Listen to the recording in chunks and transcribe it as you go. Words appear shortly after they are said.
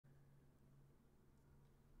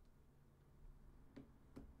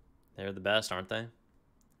They're the best, aren't they?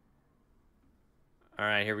 All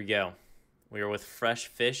right, here we go. We are with Fresh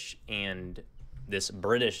Fish and this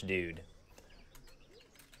British dude.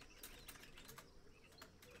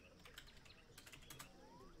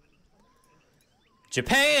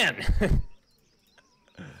 Japan!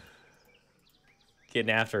 Getting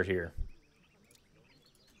after it here.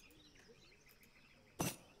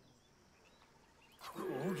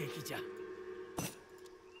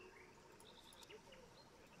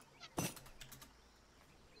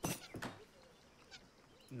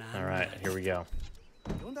 All right, here we go.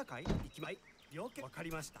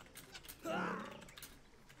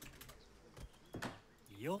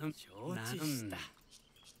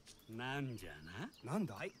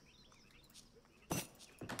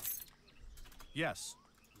 Yes.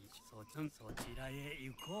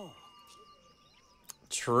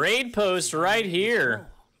 Trade post right here.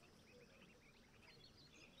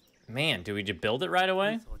 Man, do we just build it right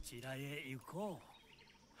away?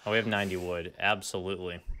 Oh, we have 90 wood.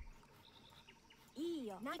 Absolutely.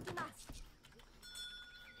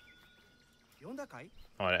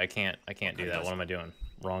 Oh, I can't do that. What am I doing?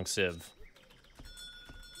 Wrong sieve.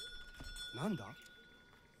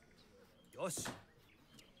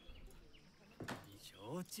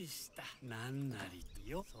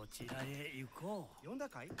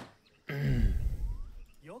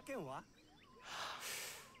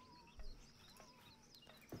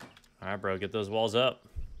 All right, bro, get those walls up.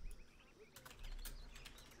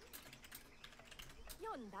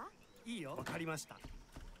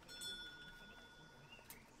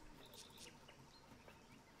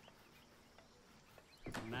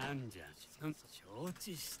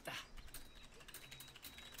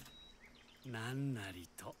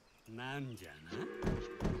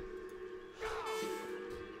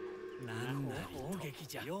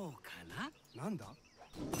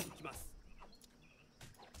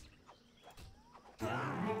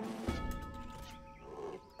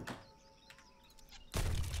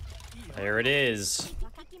 There it is.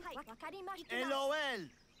 LOL.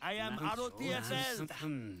 I am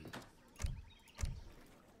ROTFL.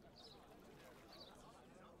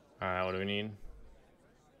 All right, what do we need?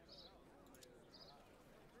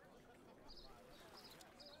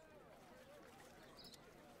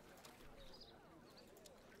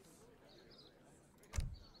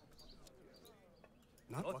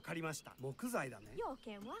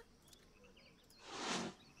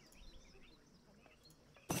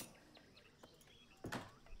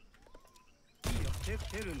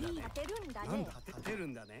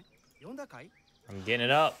 I'm getting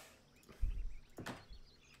it up.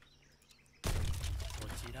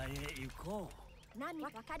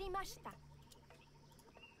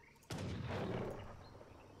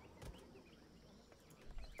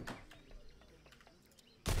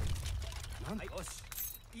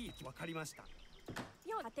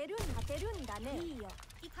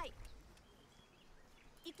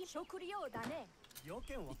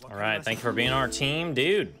 All right, thank you for being on our team,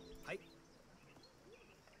 dude.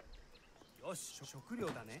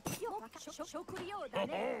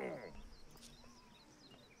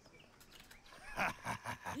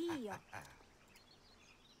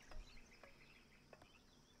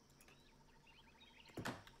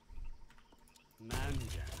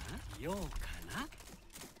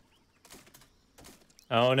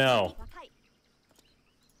 Oh no.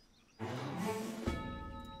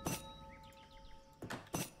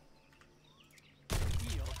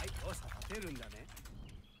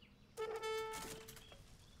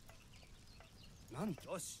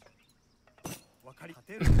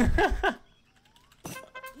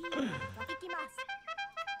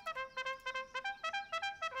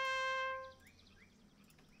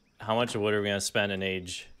 How much wood are we gonna spend in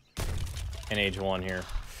age 1 here?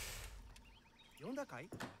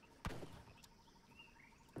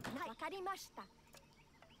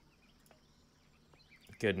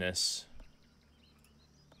 Goodness.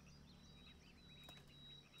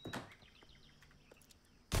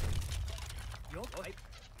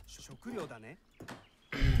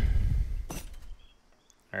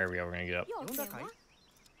 There we go, we're gonna get up.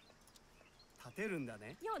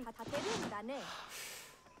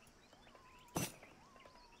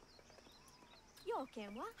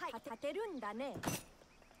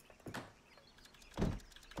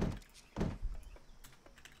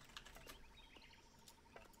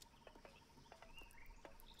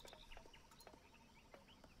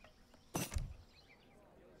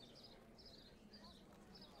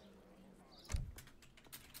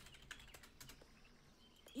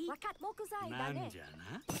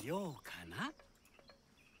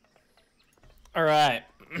 All right.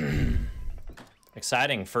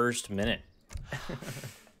 Exciting first minute.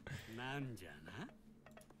 なんじゃな。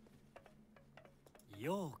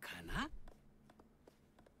ようかな。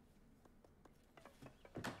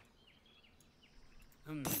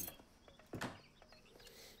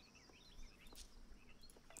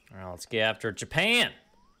All right, let's get after Japan.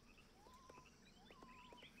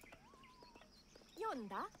 読ん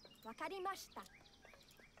だ？わかりました。な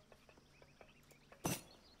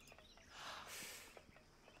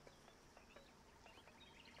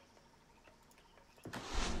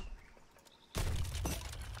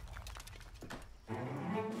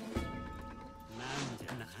んじ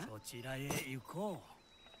ゃな。そちらへ行こ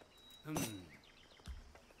う。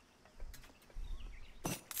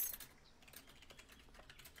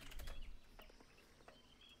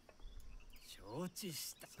承知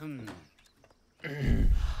した。All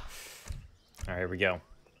right, here we go.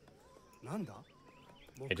 なんだ？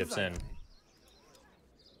 It dips in.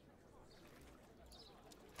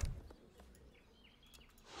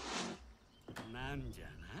 なんじゃ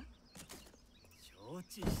な。承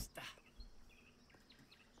知した。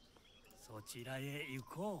そちらへ行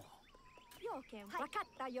こう。要件わかっ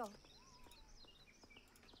たよ。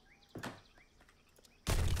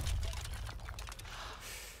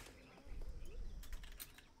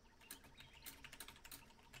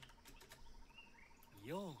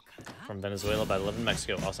From Venezuela, but I live in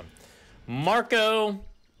Mexico. Awesome. Marco!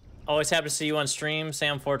 Always happy to see you on stream.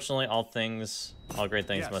 Sam, fortunately, all great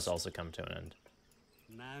things must also come to an end.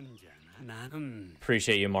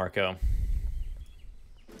 Appreciate you, Marco.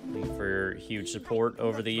 Thank you for your huge support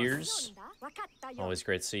over the years. Always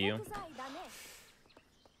great to see you.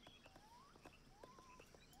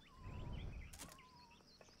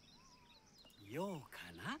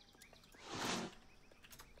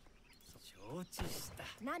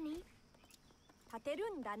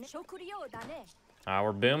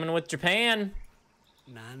 We're booming with Japan.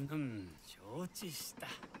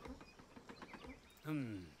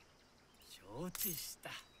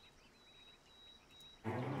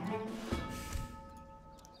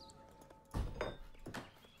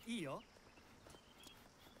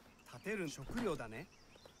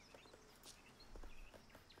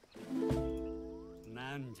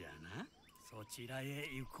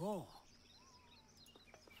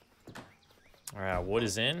 All right, wood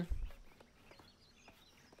is in.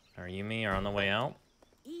 Our Yumi are on the way out.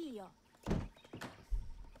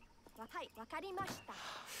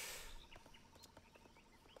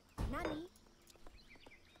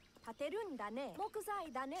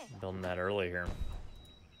 Building that early here.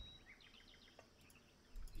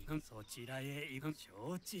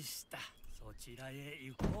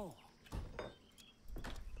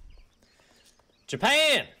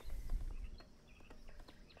 Japan!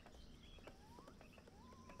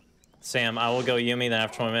 Sam, I will go Yumi, then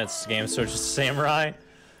after 20 minutes, game switches to Samurai.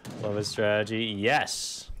 Love his strategy.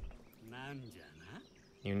 Yes.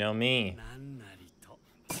 You know me.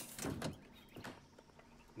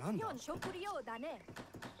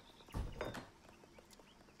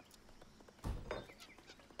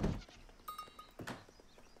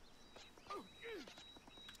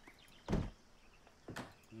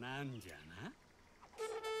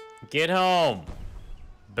 Get home.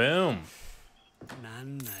 Boom.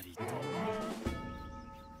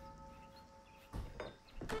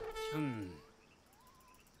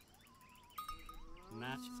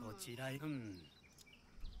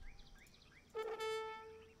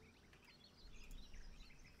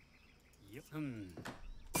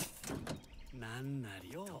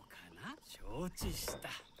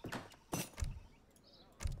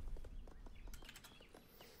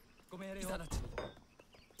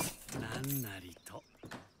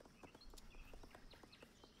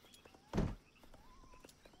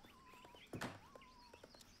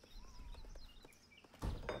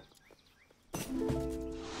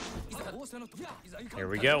 Here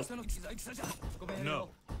we go. No.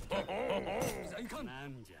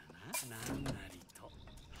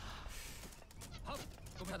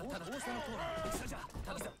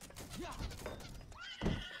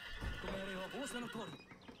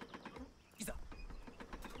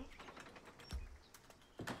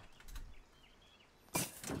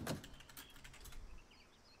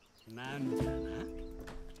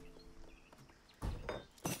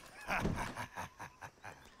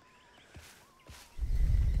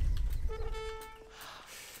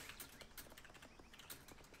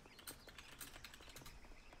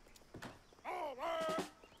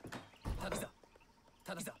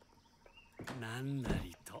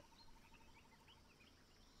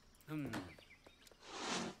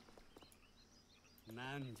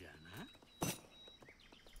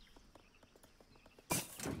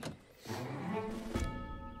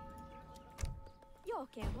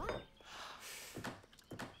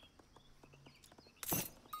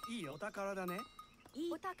 いいよ、お宝だね。い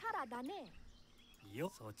いお宝だね。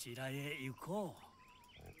よ、そちらへ行こ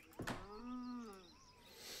う。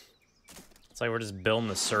 It's like we're just building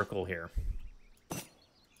the circle here.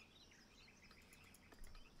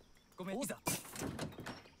 ごめん、いざ。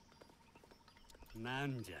な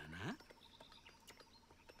んじゃな。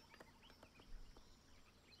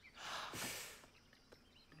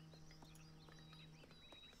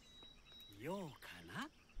ようかな。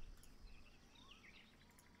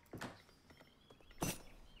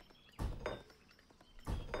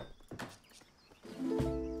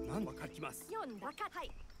なんば書きます。読んだか。は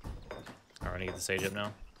い。Alright, I need to get the sage up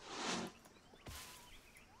now.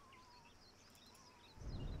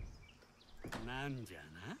 なんじゃ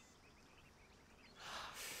な。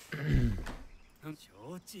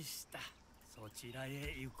承知した。そちら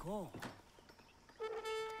へ行こう。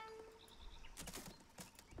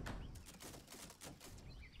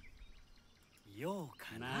よう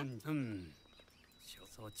かな。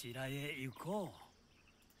そちらへ行こ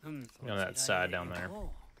う。On that side down there.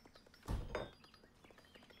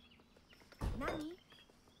 何？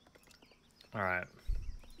 Alright.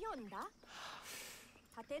 読んだ？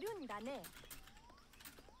立てるんだね。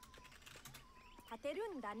立てる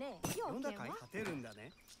んだね。読んだ要件は？かい？立てるんだ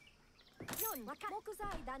ね。読んだか。木材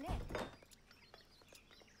だね。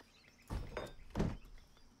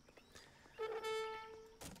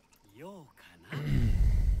ようかな。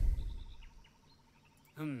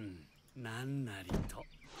なんなりと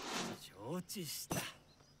承知した。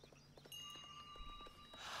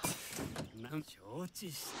承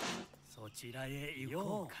知した。そちらへ行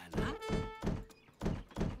こうかな。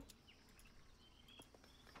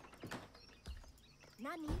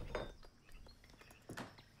何？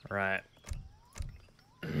 Right.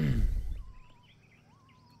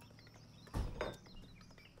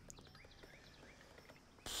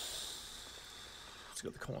 Let's go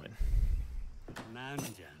with the coin. なん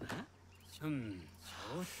じゃな。そ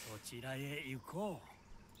ちらへ行こう。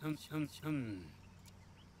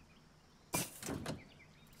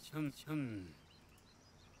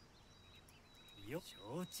よ、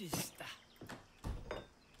承知した。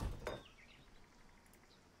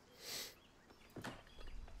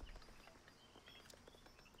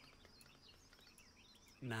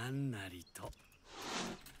なんなりと。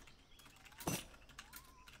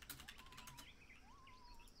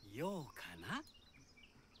ようかな。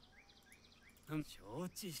承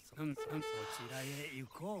知し、そちらへ行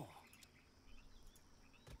こ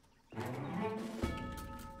う。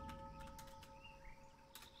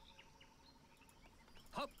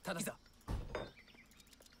はっ、ただいざ。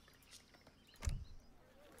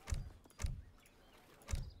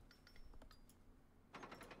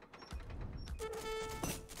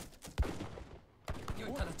よ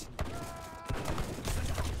い、直ちに。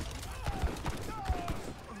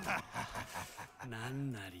な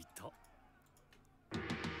んなりと。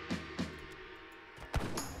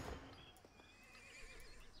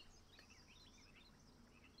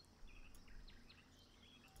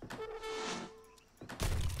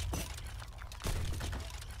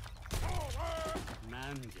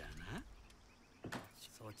なんじゃな。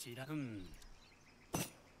そちら、そ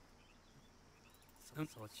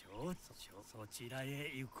ちら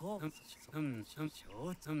へ行こう。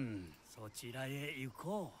そちらへ行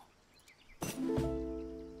こう。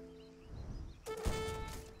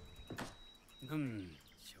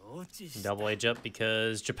承知した。 Double age up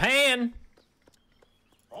because Japan!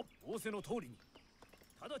 あ、仰せの通りに。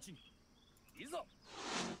直ちに。いざ。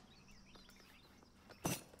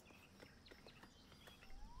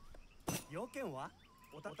要件は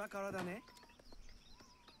お宝だね。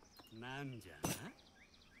なんじゃな。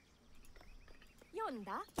読ん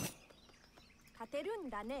だ？立てるん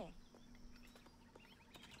だね。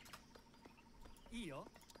いいよ。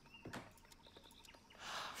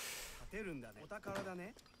立てるんだね。お宝だ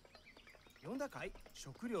ね。読んだかい？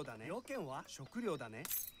食料だね。要件は食料だね。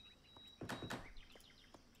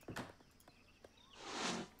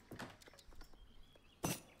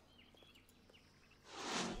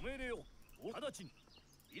お命令を直ちに。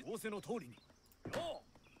仰せの通りに。よ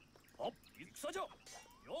う。あ、戦じゃ。よ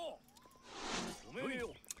う。お命令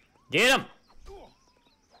を。 Get him!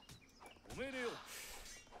 お命令を。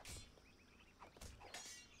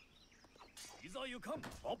いざ行かん。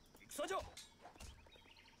あ、戦じゃ。よ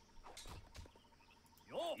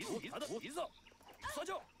う。いざ。戦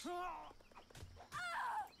じゃ。よ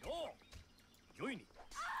う。よいに。い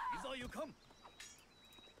ざ行かん。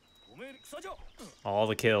お命令戦じゃ。 All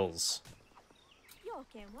the kills. 要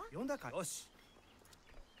件は？読んだか。よし。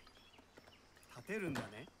立てるんだ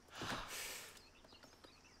ね。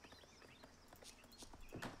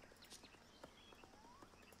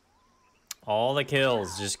All the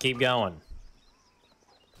kills. Just keep going.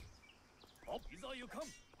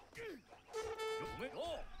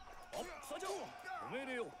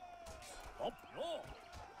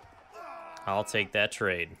 I'll take that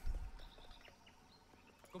trade.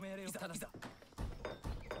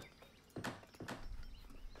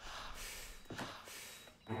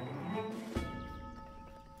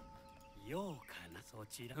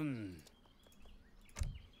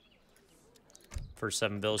 First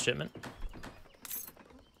 7 bill shipment.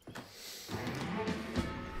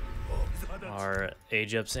 Our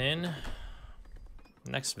age up's in.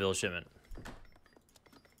 Next bill shipment.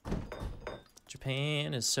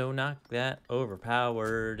 Japan is so not that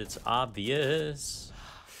overpowered, it's obvious.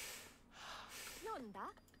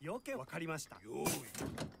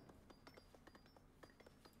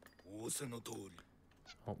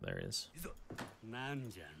 Oh, there he is.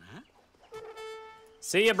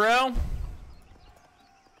 See ya, bro.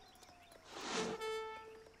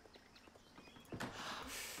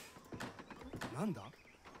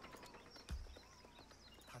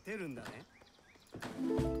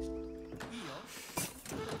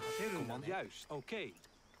 Juist, oké.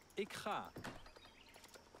 Ik ga.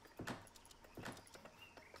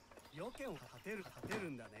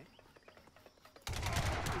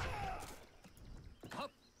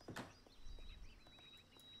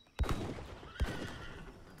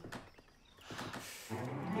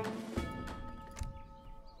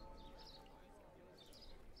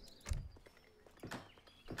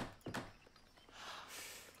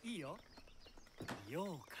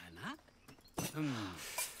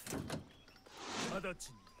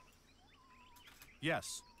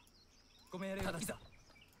 Yes.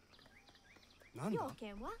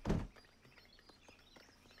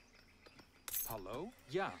 Hallo?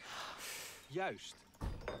 Ja. Juist.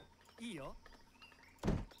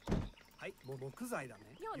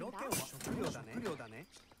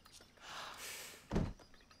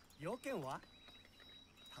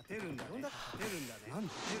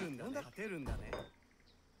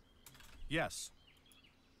 Yes.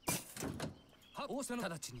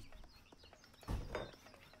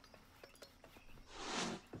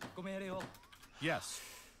 Yes.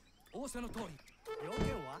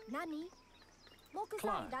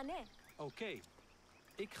 Oké.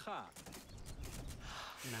 Ik ga.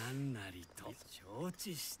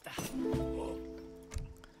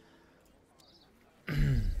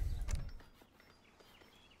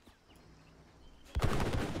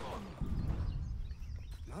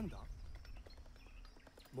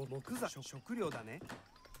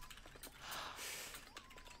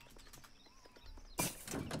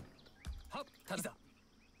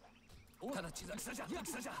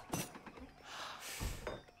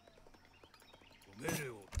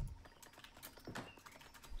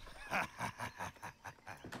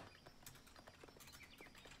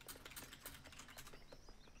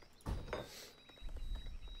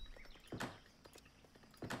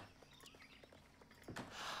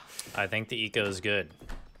 I think the eco is good.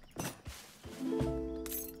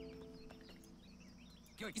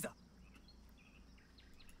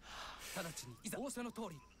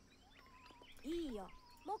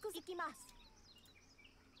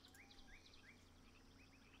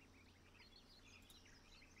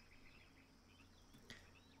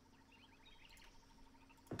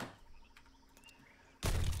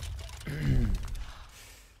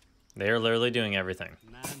 They are literally doing everything.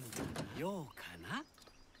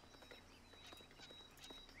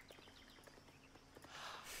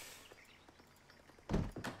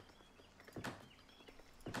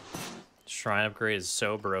 Shrine upgrade is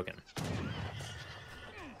so broken.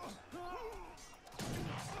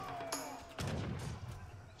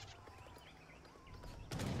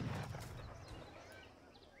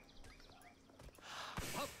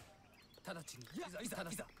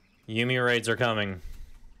 Yumi raids are coming.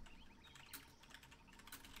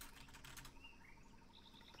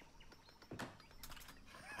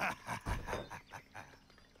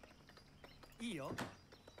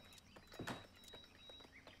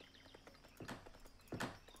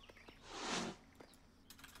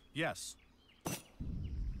 Yes.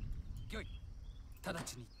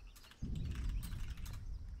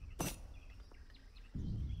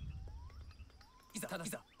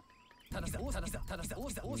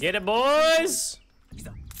 Get it, boys!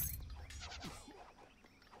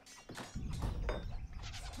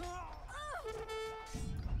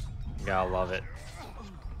 Gotta love it.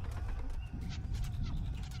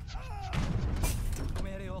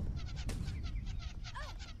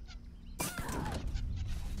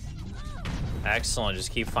 Excellent,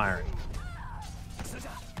 just keep firing.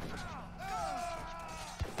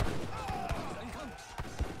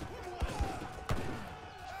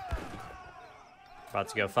 About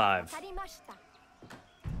to go 5. わかりました。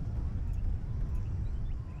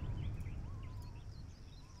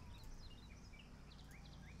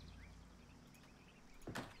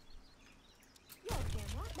要件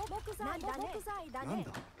は木材だね。木材だね。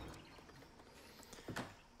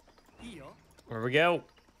いいよ。 Where we go?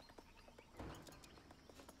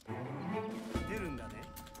 出るんだね。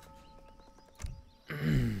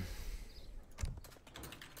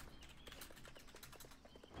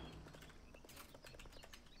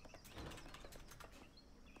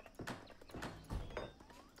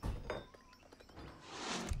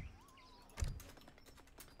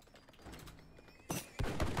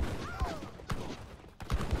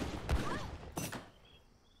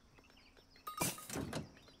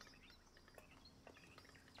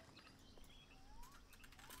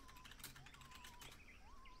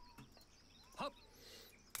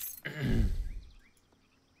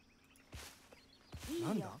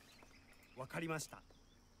なんだ？わかりました。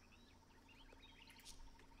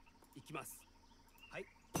行きます。はい、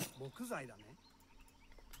木材だね。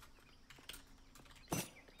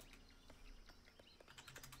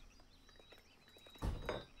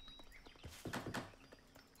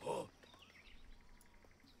はあ。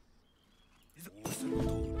いざ、仰せのと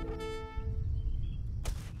おり。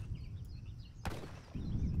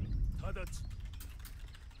直ち。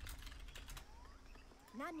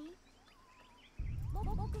何？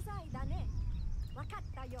木材だね。わかっ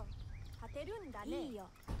たよ。立てるんだね。いいよ。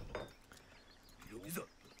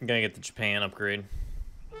I'm gonna get the Japan upgrade.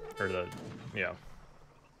 Or the, yeah.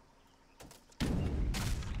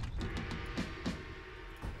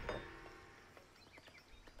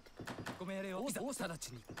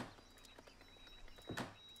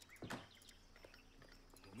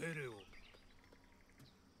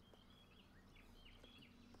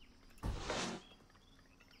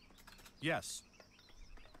 Yes.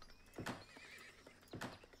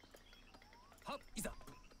 はっ、いざ。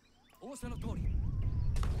仰せの通り。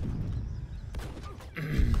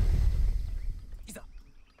いざ。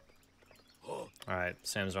Alright,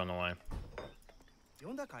 Sam's on the way.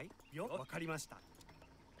 呼んだかい？よ、わかりました。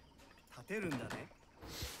立てるんだね。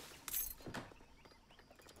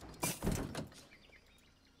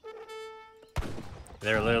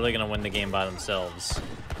They're literally gonna win the game by themselves.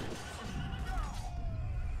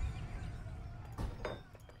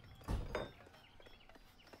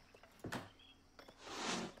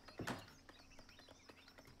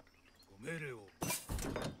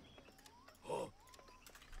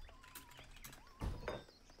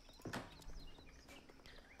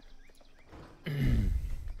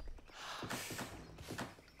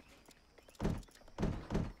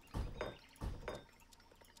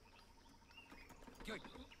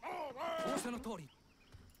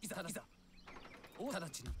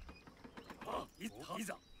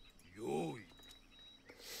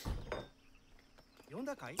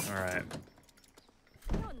 Alright.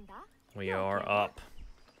 We are up.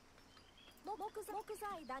 木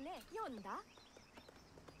材だね。読んだ？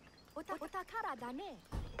お宝だね。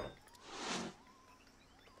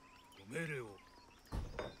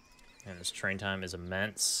And this train time is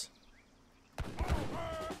immense.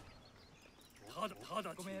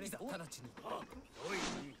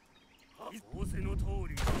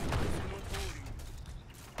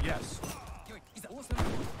 Yes.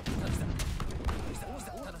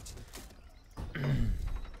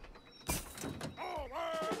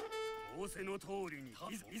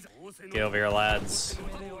 Get over here, lads.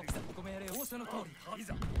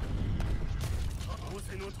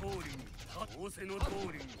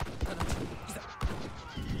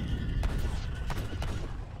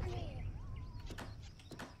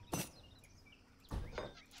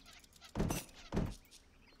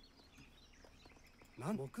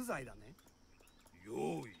 Nan 木材だね。用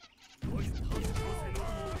意。仰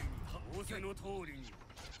せの通りに。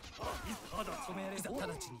ただ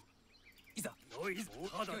直ちに。いざ。直ちに。直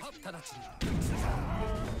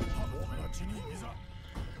ちにいざ。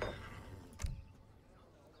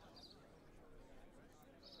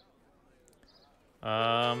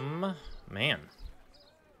Man.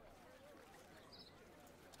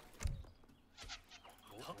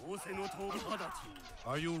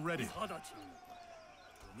 Are you ready?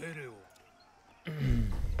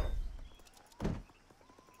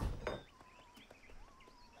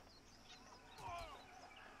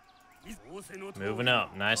 Moving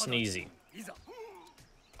up, nice and easy.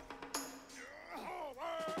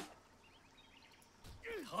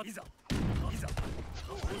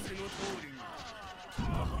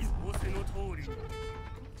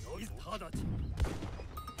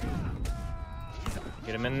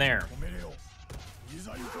 Get him in there.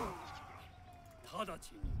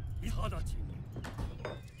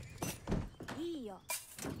 いいよ。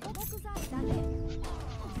木材だね。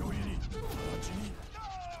良いに直ちに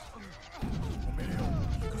おめえよ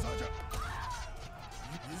行くさじゃい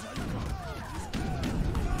ざ行かい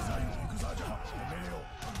ざ行くさじゃおめえよ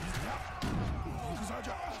行くさじ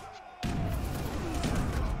ゃ行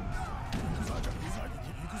くさじゃいざ行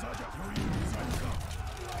くさじゃ良いにいざ行か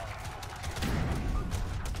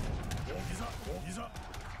おいざ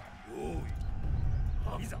お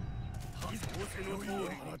いいざ仰せの通り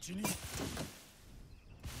直ちに行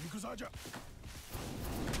くさじゃ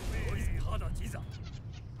おい直ちいざ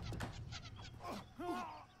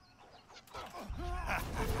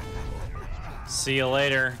See you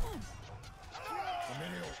later.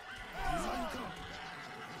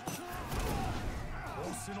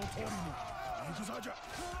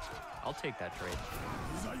 I'll take that trade.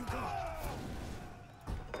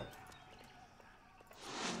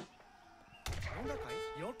 なんだかい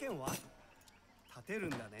要件は立てるん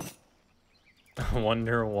だね I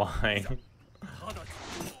wonder why. ただ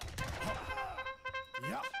い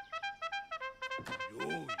やよーい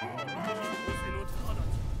仰せのただ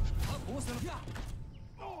仰せのや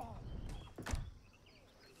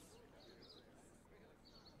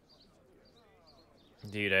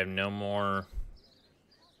Dude, I have no more.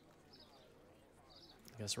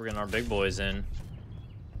 I guess we're getting our big boys in.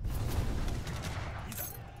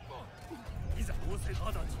 いざ仰せ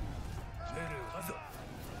ただち命令はず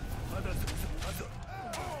ただずはず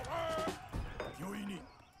よいに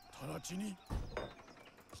直ちに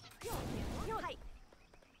はい。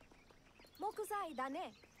木材だ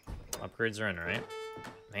ね。 Upgrades are in, right?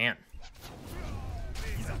 Man.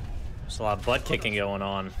 There's a lot of butt kicking going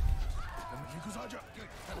on. 行くさじゃ直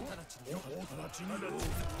ちに仰せの通り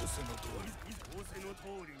仰せの通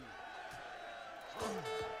りに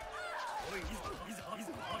おいいざいざいざい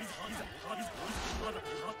ざいざいざただ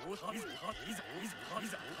おたいざいざいざい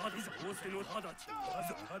ざ仰せのただち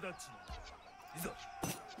ただちいざた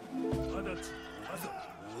だちまず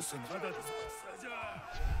仰せのただちさじゃ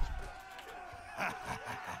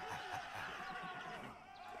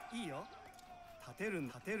いいよ立てる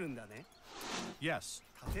んだね Yes.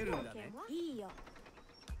 立てるんだねいいよ。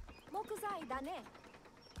木材だね。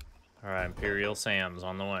 Alright, Imperial Sam's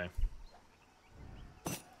on the way.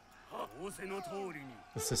 仰せの通りに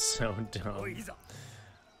This is so おい dumb. いざ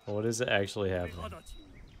What is actually た happening? だちに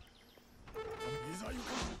いざ行か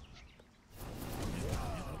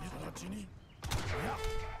直ちに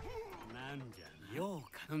なんじゃよう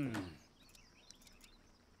か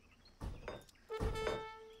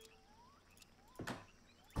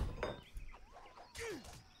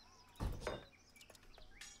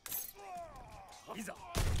いざ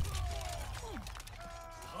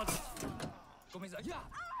ただちごめんなさいや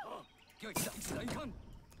いざいかん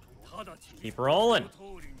ただち Keep rolling. 通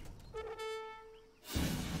りに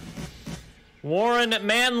Warren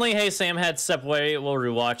Manley. Hey, Sam had to step away. We'll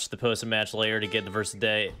rewatch the post-match later to get the versus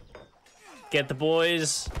day. Get the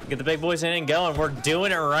boys, get the big boys in and going. We're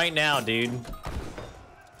doing it right now, dude.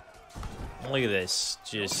 Look at this.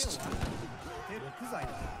 Just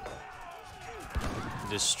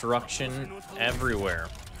destruction everywhere.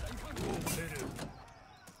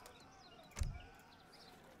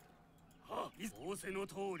 仰せの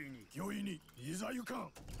通りに良いにいざ行かん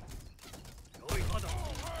良いただ仰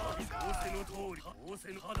せの通り仰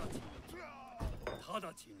せのた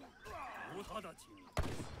だちに直ちに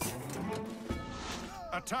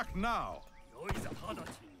Attack now.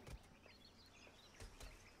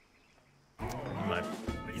 Might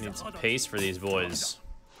need some pace for these boys.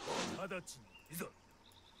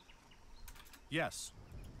 Yes.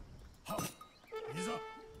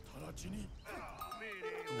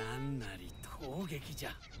 なんなり攻撃じ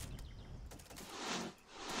ゃ。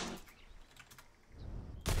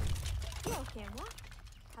要件は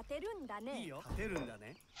立てるんだね。いいよ。立てるんだ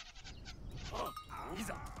ね。い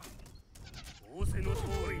ざ。仰せの通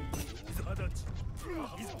りに直ち。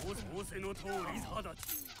いざ仰せの通り直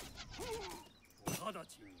ち。直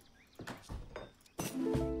ちに。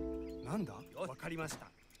なんだ？わかりました。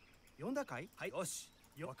読んだかい？はい。よし。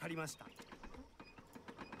わかりました。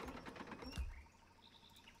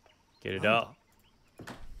 Get it up.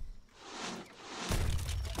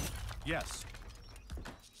 Yes.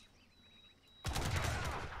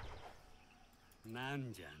 な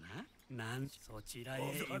んじゃな。なんそちらへ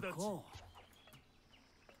行こ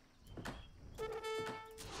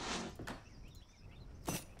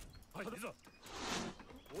う。はい。いざ。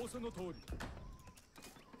仰せの通り。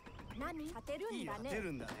 何立てるんだね。立て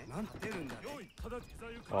るんだね。なん立てるんだね。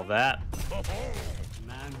 All that.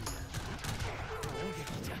 なんじゃな。攻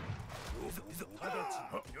撃じゃ。いざ直ち。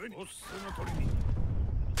よい。その通りに。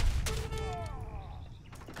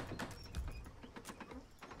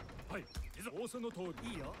はいいざ仰せの通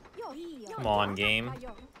りいいよよいいよ Come on, game. わかった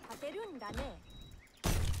よ勝てるんだね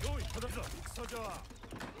用意ただいざ戦じゃお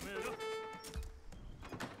めえら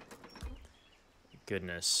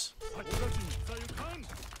Goodness. はい俺たちに座ゆかん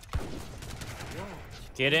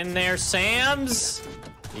Get in there, Sams!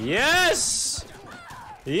 Yes!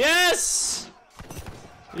 Yes!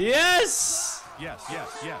 Yes! Yes,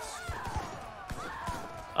 yes, yes.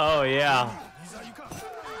 Oh, yeah.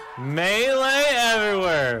 Melee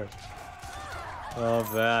everywhere!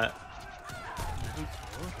 Love that.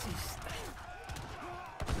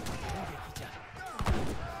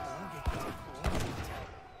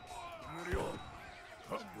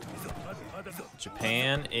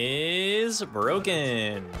 Japan is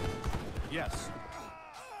broken. Yes.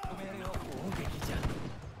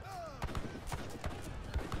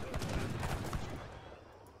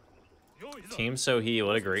 Team Sohee,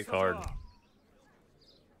 what a great card.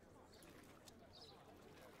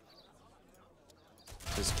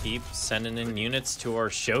 Just keep sending in units to our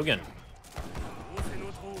Shogun.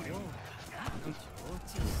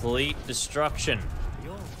 Complete destruction.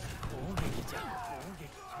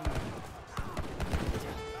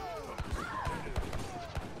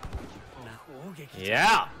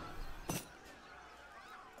 Yeah.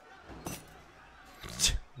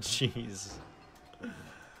 Jeez.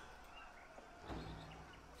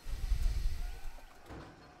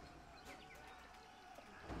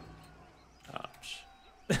 Ouch.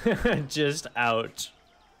 Just ouch.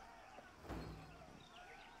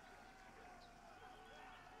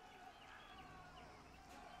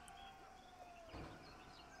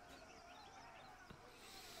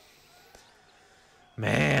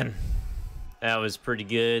 Man, that was pretty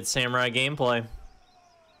good samurai gameplay.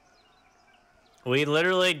 We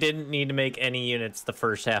literally didn't need to make any units the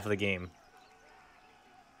first half of the game.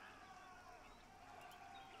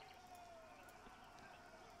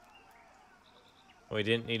 We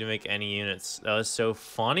didn't need to make any units. That was so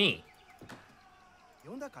funny.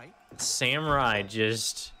 Samurai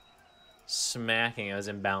just smacking. I was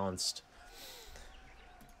imbalanced.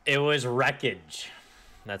 It was wreckage.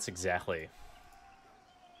 That's exactly.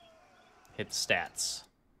 Hit the stats.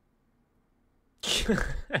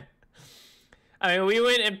 I mean, we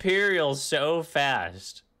went Imperial so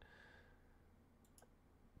fast.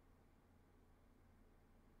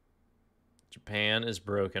 Japan is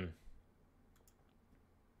broken.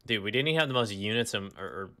 Dude, we didn't even have the most units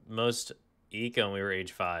or most eco when we were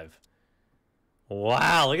age 5.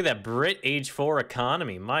 Wow, look at that BRIT age 4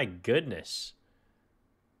 economy. My goodness.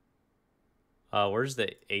 Where's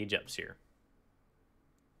the age ups here?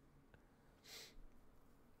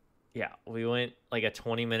 Yeah, we went like a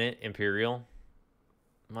 20-minute Imperial.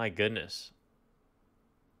 My goodness.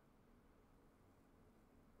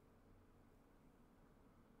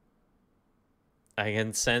 I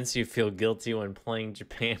can sense you feel guilty when playing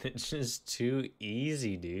Japan. It's just too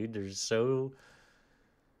easy, dude. They're so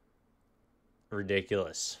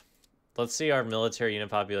ridiculous. Let's see our military unit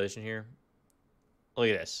population here. Look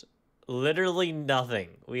at this. Literally nothing.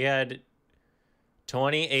 We had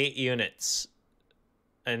 28 units.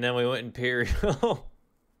 And then we went Imperial.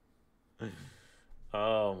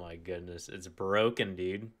 Oh my goodness. It's broken,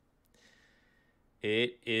 dude.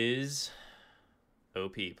 It is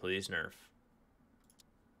OP. Please nerf.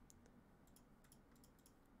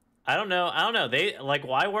 I don't know. They like,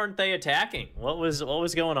 why weren't they attacking? What was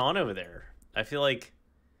going on over there? I feel like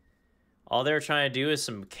all they're trying to do is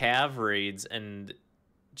some cav raids, and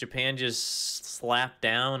Japan just slapped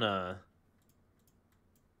down a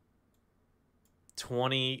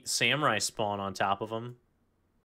 20 samurai spawn on top of them.